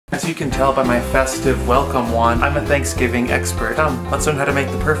As you can tell by my festive welcome wand, I'm a Thanksgiving expert. Come, let's learn how to make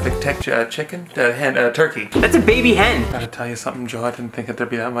the perfect turkey. That's a baby hen. Gotta tell you something, Joe. I didn't think that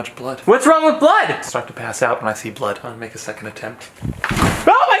there'd be that much blood. What's wrong with blood? I start to pass out when I see blood. I'm gonna make a second attempt.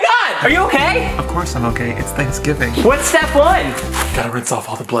 Oh my God! Are you okay? Of course I'm okay. It's Thanksgiving. What's step 1? Gotta rinse off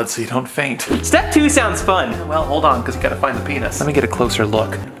all the blood so you don't faint. Step 2 sounds fun. Well, hold on, because you gotta find the penis. Let me get a closer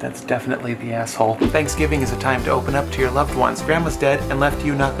look. That's definitely the asshole. Thanksgiving is a time to open up to your loved ones. Grandma's dead and left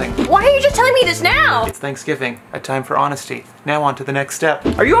you nothing. Why are you just telling me this now? It's Thanksgiving, a time for honesty. Now on to the next step.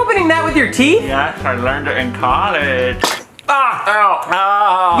 Are you opening that with your teeth? Yes, I learned it in college. Ah! Ow!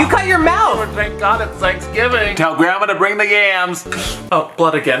 Ah! You cut your mouth! Thank God it's Thanksgiving. Tell Grandma to bring the yams. Oh,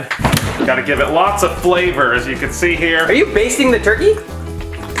 blood again. Gotta give it lots of flavor, as you can see here. Are you basting the turkey?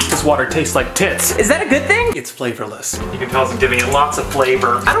 This water tastes like tits. Is that a good thing? It's flavorless. You can tell I'm giving it lots of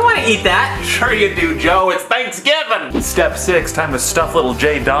flavor. I don't want to eat that. Sure you do, Joe. It's Thanksgiving. Step 6, time to stuff little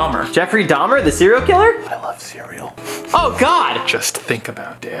Jay Dahmer. Jeffrey Dahmer, the serial killer? I love cereal. Oh God! Just think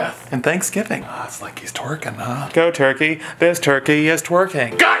about death and Thanksgiving. Ah, it's like he's twerking, huh? Go turkey. This turkey is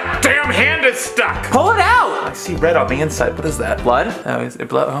twerking. Goddamn hand is stuck. Pull it out! I see red on the inside. What is that? Blood? Oh, is it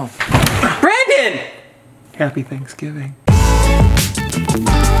blood? Oh. Brandon! Happy Thanksgiving.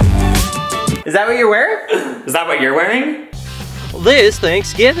 Is that what you're wearing? Is that what you're wearing? This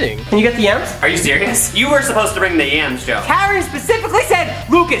Thanksgiving. Can you get the yams? Are you serious? You were supposed to bring the yams, Joe. Karen specifically said,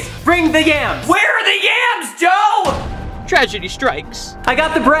 Lucas, bring the yams! Where are the yams, Joe? Tragedy strikes. I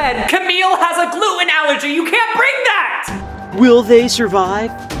got the bread. Camille has a gluten allergy. You can't bring that. Will they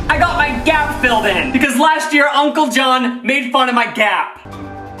survive? I got my gap filled in because last year Uncle John made fun of my gap.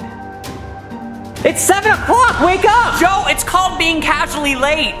 It's 7 o'clock, wake up! Joe, it's called being casually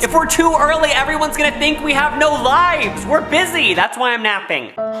late. If we're too early, everyone's gonna think we have no lives. We're busy, that's why I'm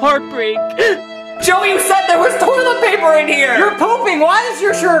napping. Heartbreak. Joe, you said there was toilet paper in here. You're pooping, why is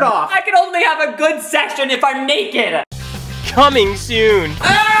your shirt off? I can only have a good session if I'm naked. Coming soon.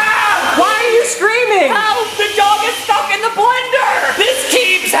 Ah! Why are you screaming? Help, the dog is stuck in the blender. This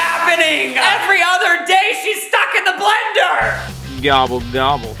keeps happening. Every other day she's stuck in the blender. Gobble,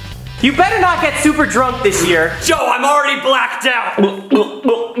 gobble. You better not get super drunk this year. Joe, I'm already blacked out.